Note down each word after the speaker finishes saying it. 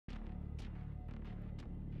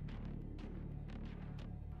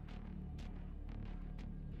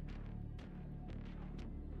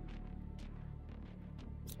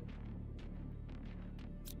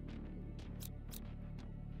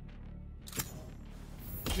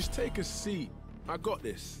Just take a seat. I got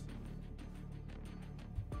this.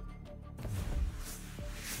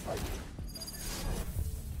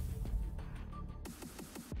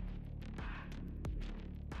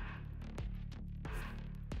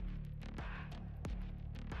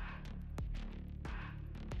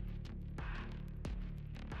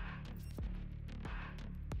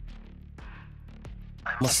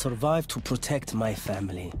 I must survive to protect my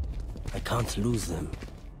family. I can't lose them.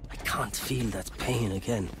 I can't feel that pain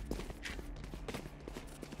again.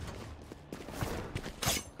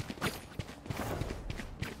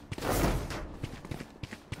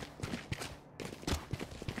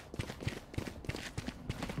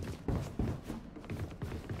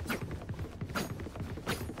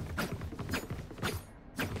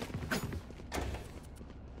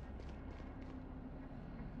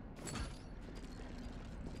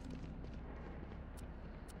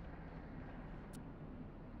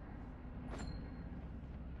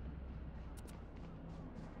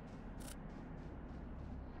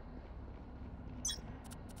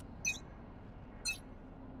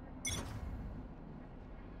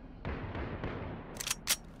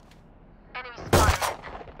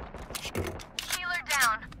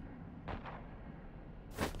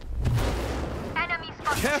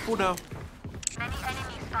 Careful now. Many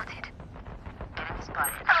enemies spotted. Enemy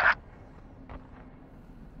spotted.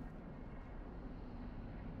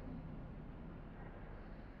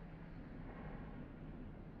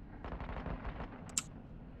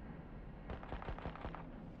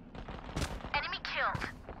 Enemy killed.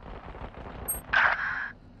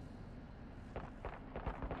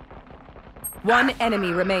 One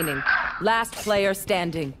enemy remaining. Last player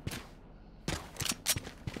standing.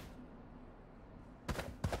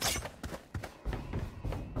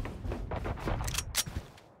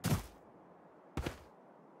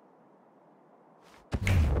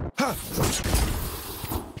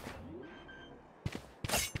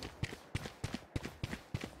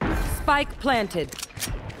 Spike planted.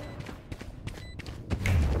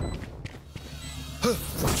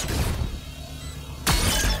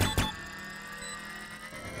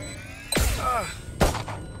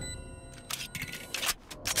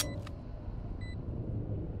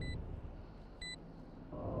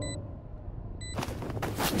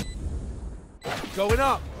 Going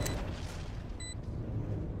up.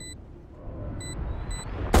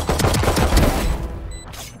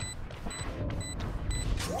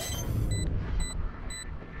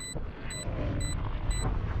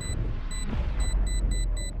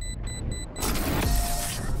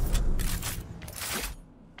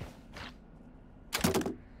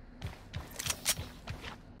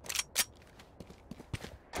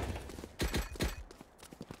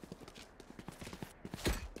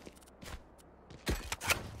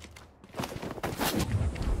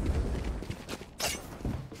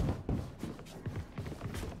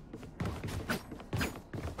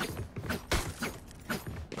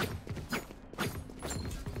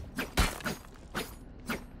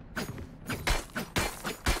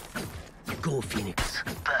 Go, Phoenix.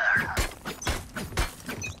 Burn.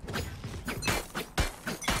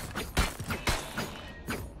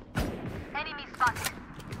 Enemy spotted.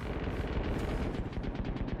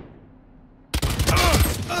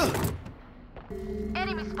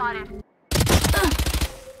 Enemy spotted.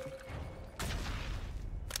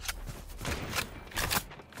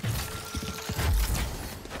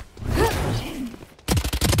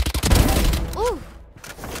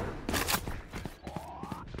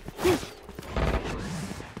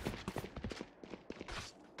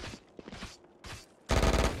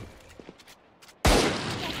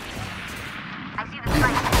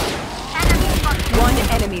 One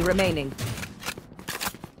enemy remaining.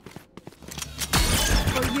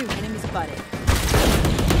 For you, enemy spotted.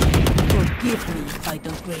 Forgive me if I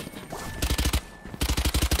don't break.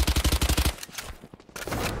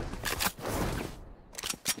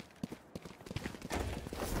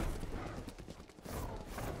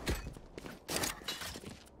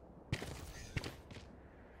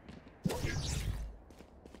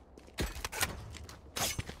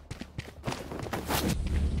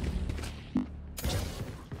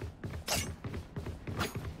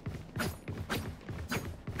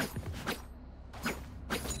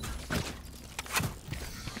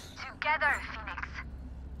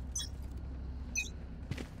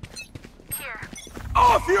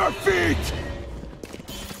 Off your feet!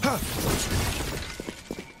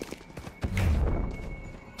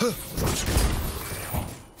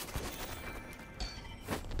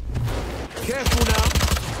 Careful now.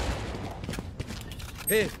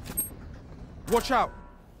 Here. Watch out.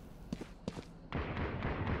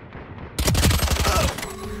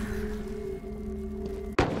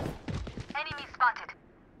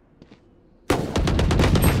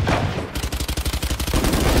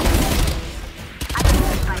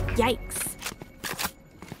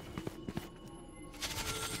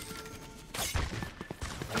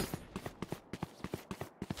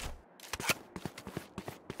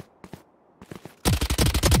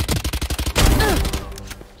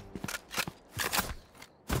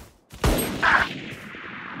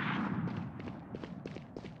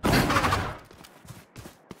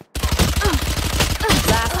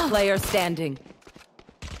 player standing.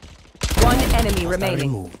 One enemy remaining.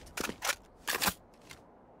 Removed.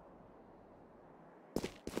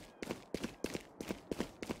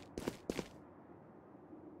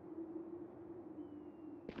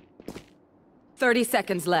 Thirty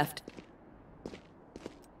seconds left.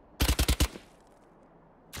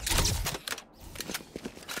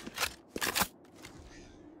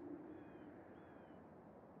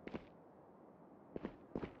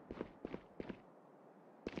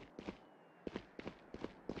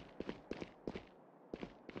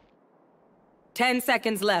 10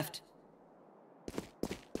 seconds left.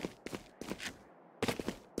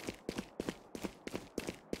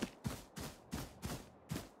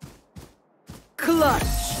 Clutch!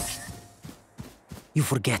 You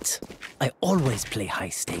forget. I always play high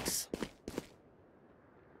stakes.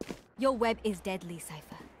 Your web is deadly, Cypher.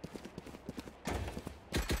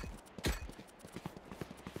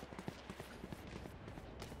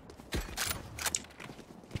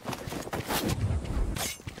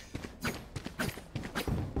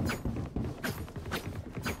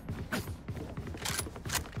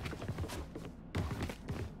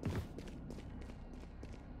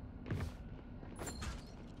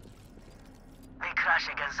 Crash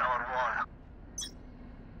against our wall.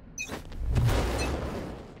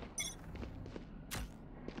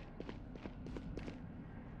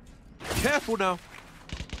 Careful now.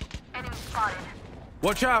 Enemy spotted.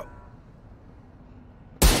 Watch out.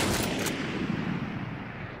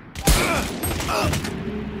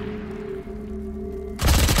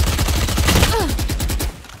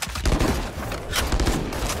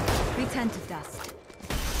 Return to dust.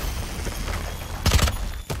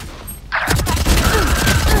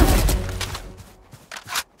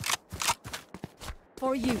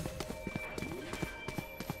 For you.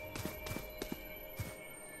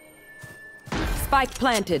 Spike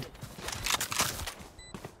planted.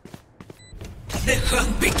 The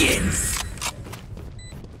hunt begins!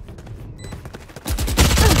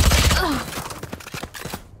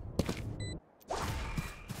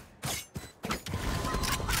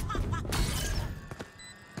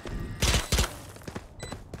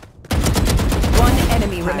 One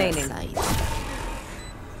enemy remaining.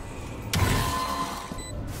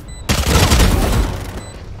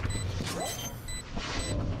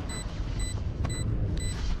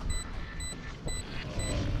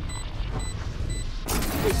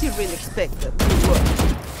 You really expect that to work?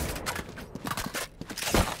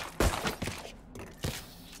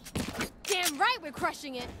 Damn right we're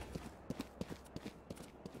crushing it.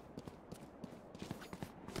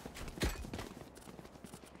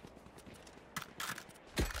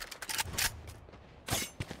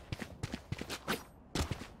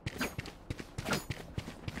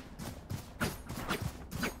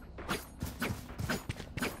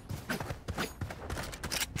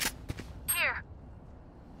 Here.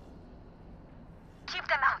 Keep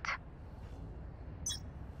them out.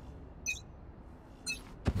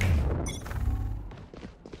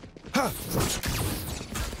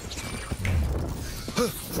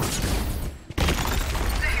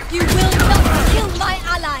 You will not kill my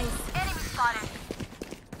allies. Enemy spotted.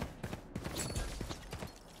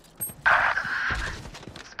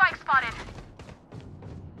 Spike spotted.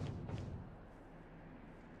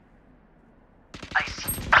 I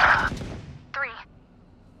see. 3.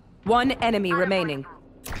 One enemy remaining.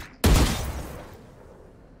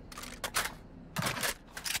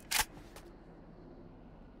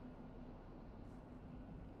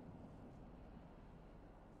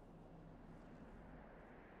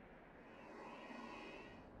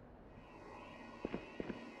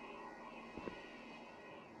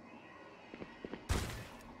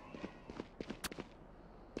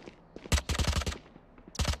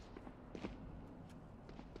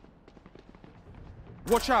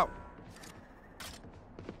 Watch out.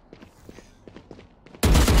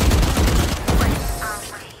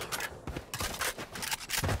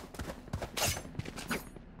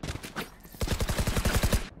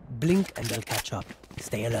 Blink and they'll catch up.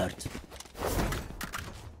 Stay alert.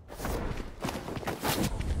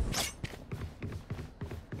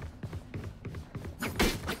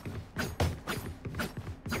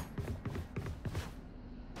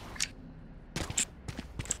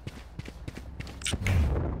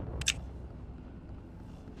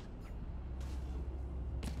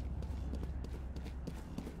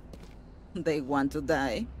 They want to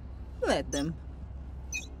die. Let them.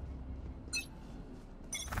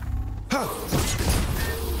 Enemy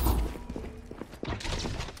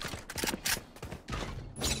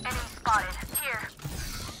spotted. Here.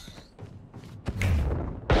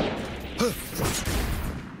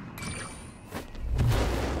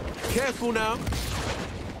 Careful now.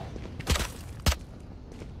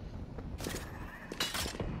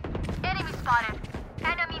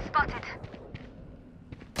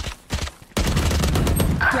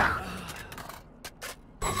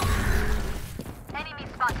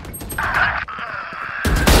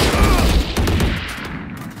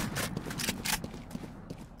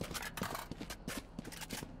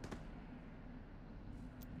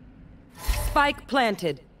 Spike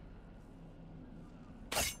planted.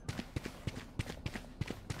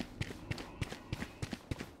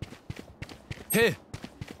 Here.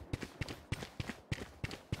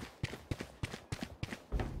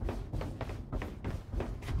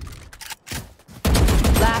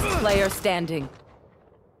 Last player standing.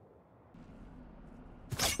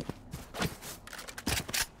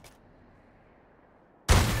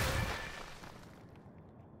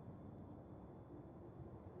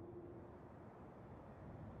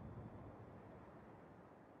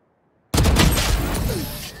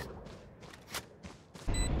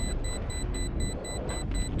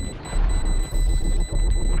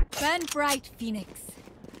 Burn bright, Phoenix.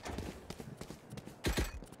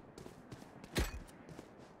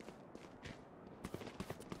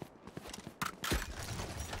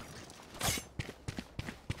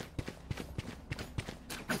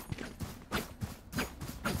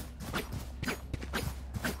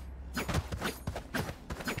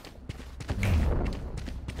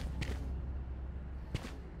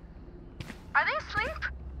 Are they asleep?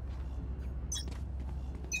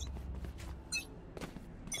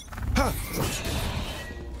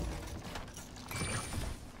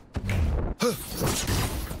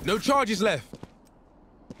 No charges left.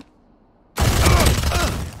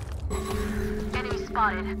 Enemy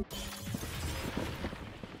spotted.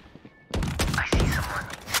 I see someone.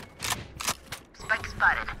 Spike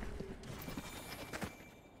spotted.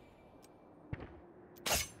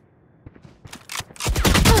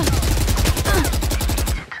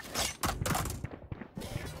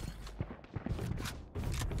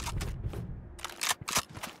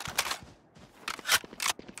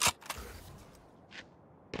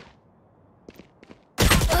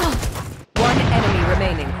 One enemy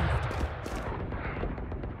remaining.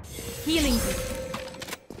 Healing.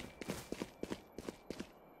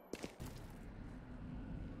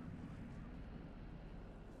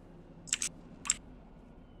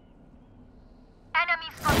 Enemy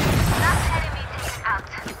spotted. Last enemy taken out.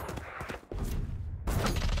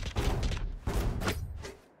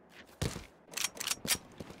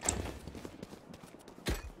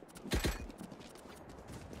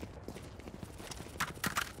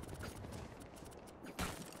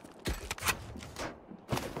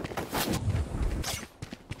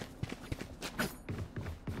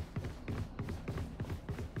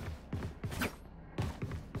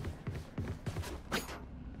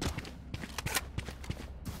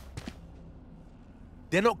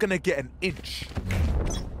 They're not gonna get an inch.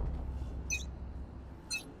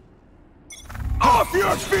 Off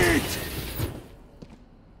your feet!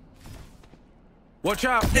 Watch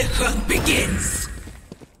out! The hunt begins.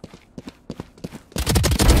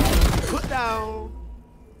 Put down.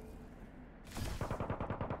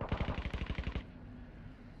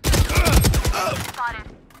 Spotted.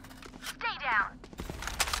 Stay down.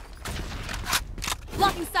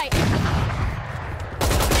 Blocking sight.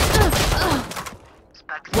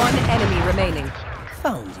 One enemy remaining.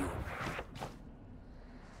 Found you.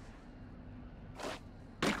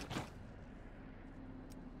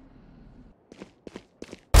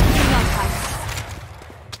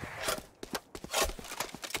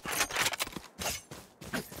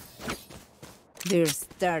 They're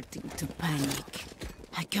starting to panic.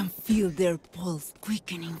 I can feel their pulse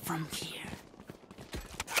quickening from here.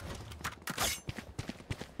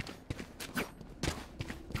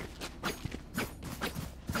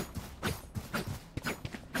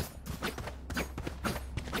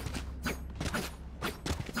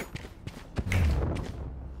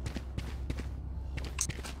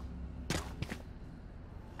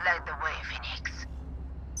 Light the way, Phoenix.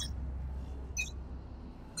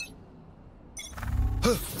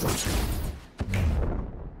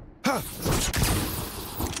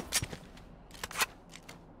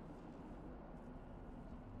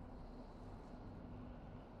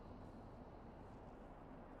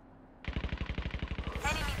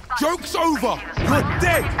 Enemy spotted. Joke's over! You're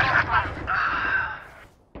dead!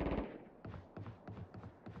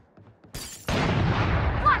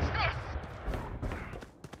 Watch this!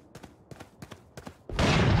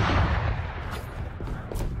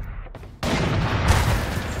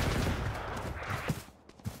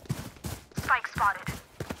 Spike spotted.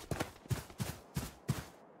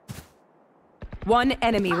 One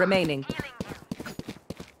enemy remaining. Healing you.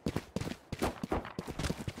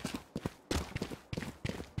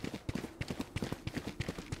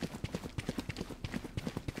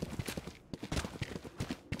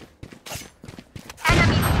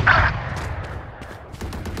 Enemy spotted.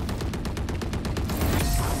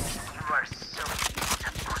 You are so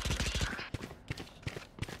disappointing.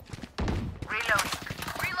 Reloading.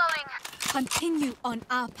 Reloading. Continue on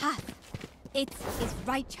our path. It is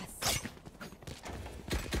righteous.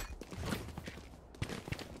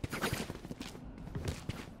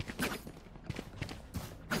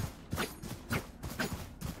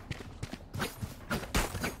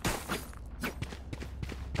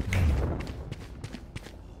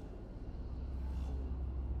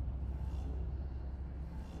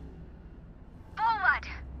 Forward!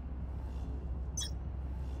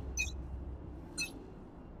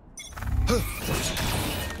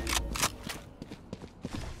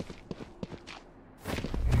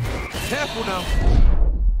 Careful now.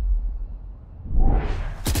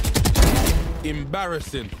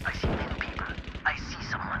 Embarrassing. I see many people. I see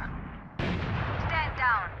someone. Stand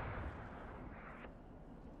down.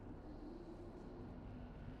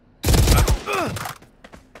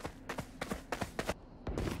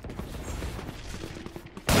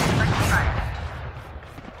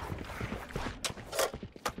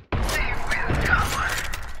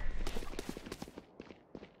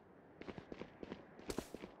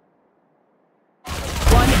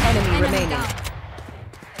 One enemy Enemy remaining. down.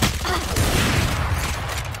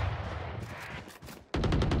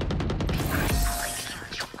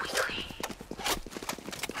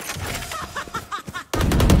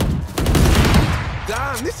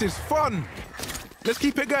 Damn, this is fun. Let's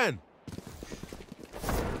keep it going.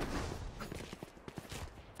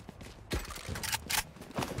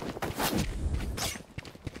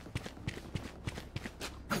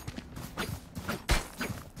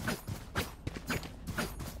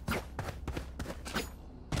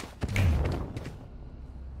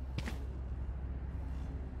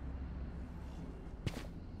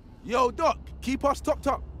 Yo, Doc, keep us topped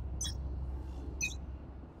up.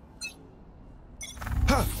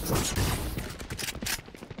 Huh.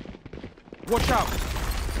 Watch out.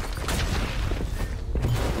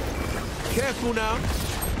 Careful now.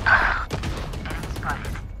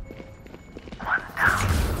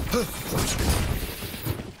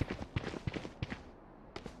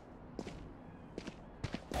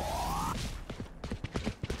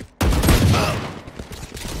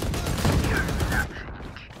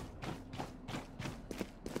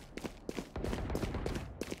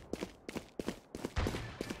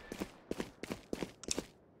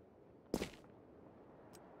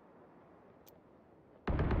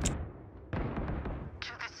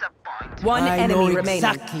 One I enemy know remaining.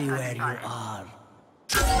 exactly where you are.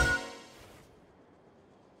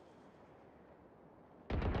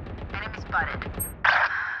 Enemy spotted.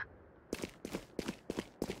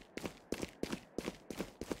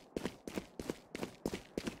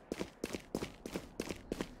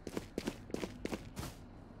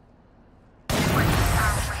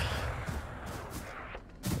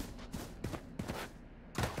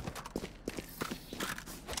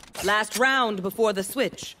 Last round before the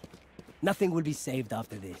switch. Nothing will be saved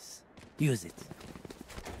after this. Use it.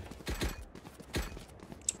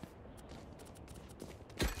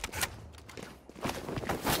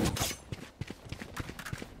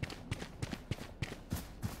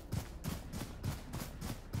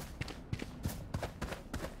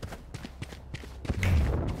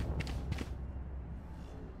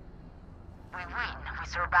 We win. We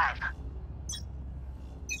survive.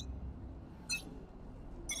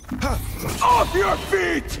 Off your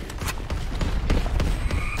feet!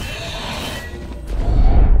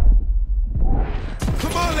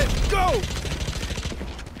 Come on, let's go!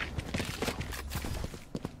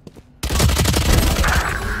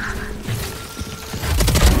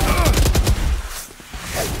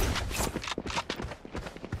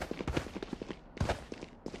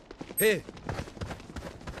 Here.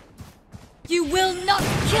 You will not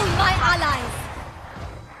kill my allies!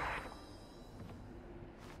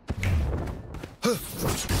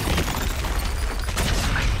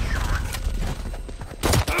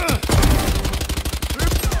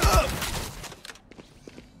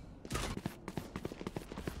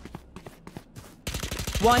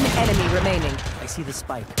 One enemy remaining. I see the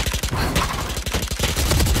spike.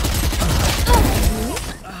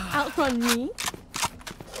 Outrun me?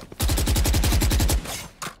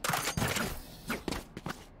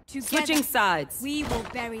 Together, Switching sides. we will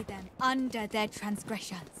bury them under their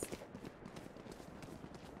transgressions.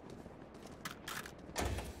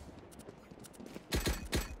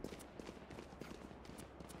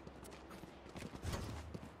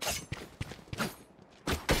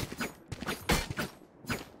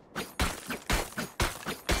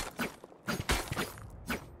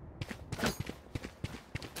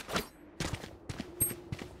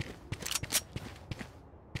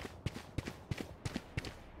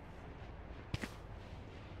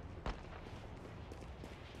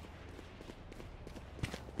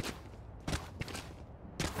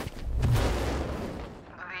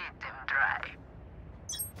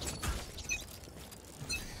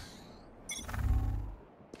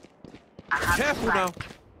 Careful now.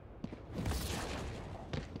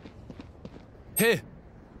 Here.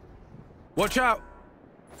 Watch out.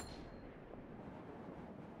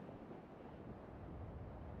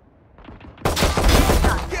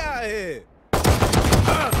 Get out of here.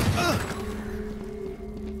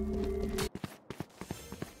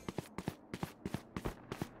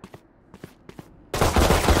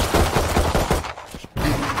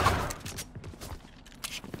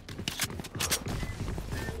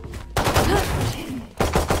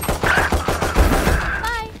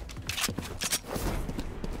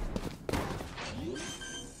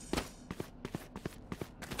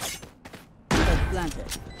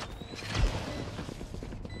 Planted.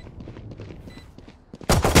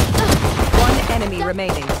 One enemy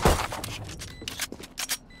remaining.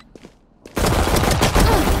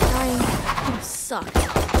 You suck.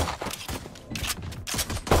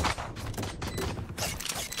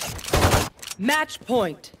 Match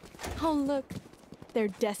point. Oh, look. They're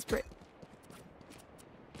desperate.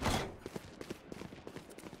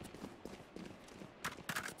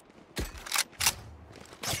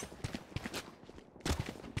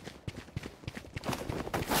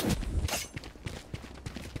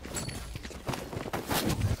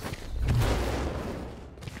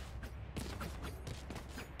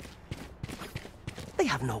 They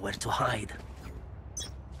have nowhere to hide.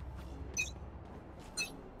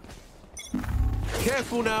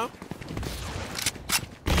 Careful now.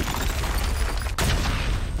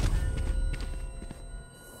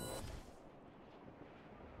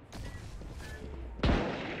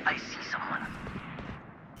 I see someone.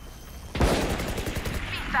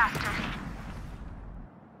 Be faster.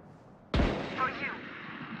 For you.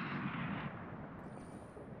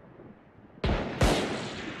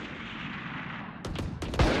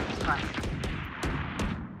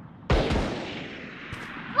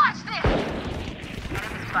 Watch this!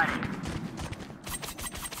 Enemy spotted.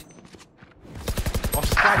 Our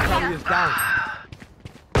spike carrier's down.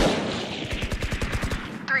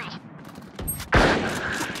 3.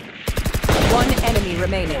 One enemy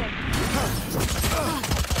remaining.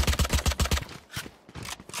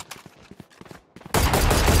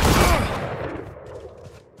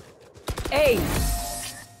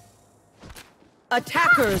 Ace.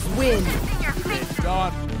 Attackers win.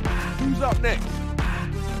 God. Who's up next?